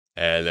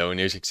Hello, and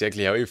here's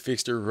exactly how you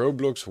fix the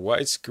Roblox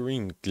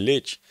widescreen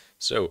glitch.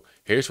 So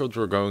here's what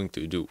we're going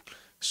to do.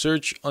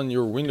 Search on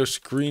your Windows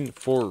screen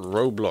for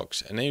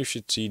Roblox and then you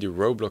should see the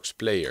Roblox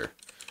player.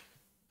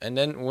 And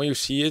then when you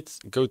see it,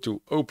 go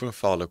to open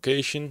file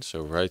location,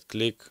 so right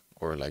click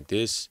or like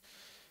this,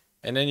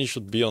 and then you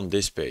should be on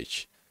this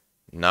page.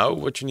 Now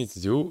what you need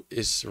to do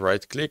is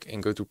right click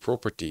and go to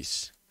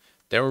properties.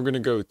 Then we're going to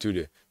go to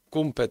the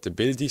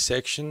compatibility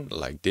section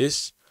like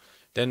this.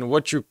 Then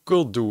what you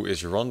could do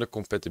is run the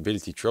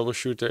compatibility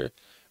troubleshooter,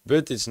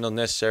 but it's not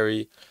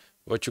necessary.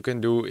 What you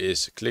can do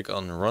is click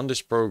on run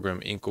this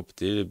program in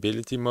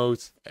compatibility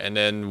mode and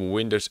then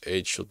Windows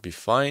 8 should be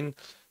fine.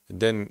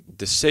 Then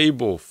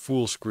disable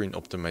full screen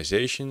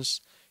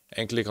optimizations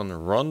and click on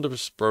run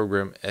this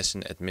program as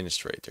an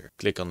administrator.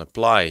 Click on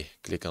apply,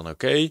 click on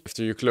OK.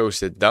 After you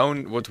close that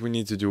down, what we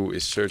need to do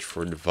is search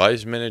for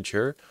device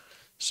manager.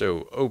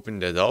 So open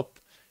that up.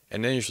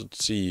 And then you should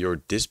see your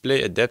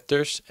display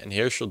adapters and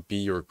here should be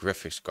your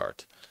graphics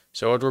card.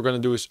 So what we're going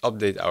to do is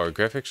update our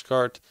graphics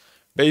card.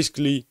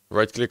 Basically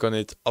right click on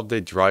it,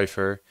 update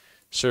driver,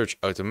 search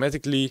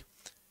automatically.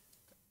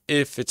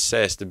 If it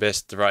says the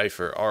best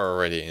driver are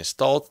already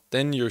installed,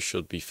 then you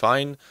should be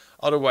fine.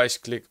 Otherwise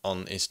click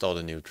on install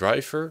the new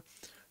driver.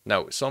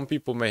 Now some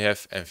people may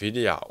have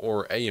Nvidia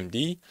or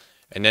AMD.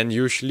 And then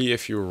usually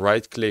if you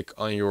right click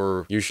on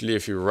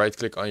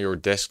your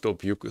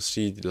desktop, you could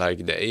see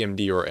like the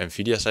AMD or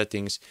Nvidia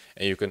settings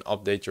and you can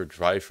update your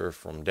driver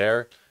from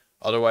there.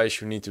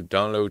 Otherwise you need to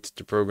download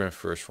the program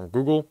first from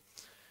Google,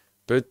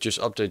 but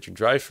just update your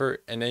driver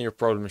and then your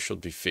problem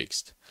should be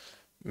fixed.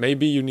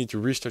 Maybe you need to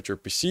restart your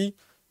PC,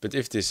 but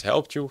if this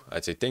helped you,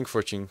 I'd say thanks for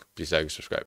watching. Please like and subscribe.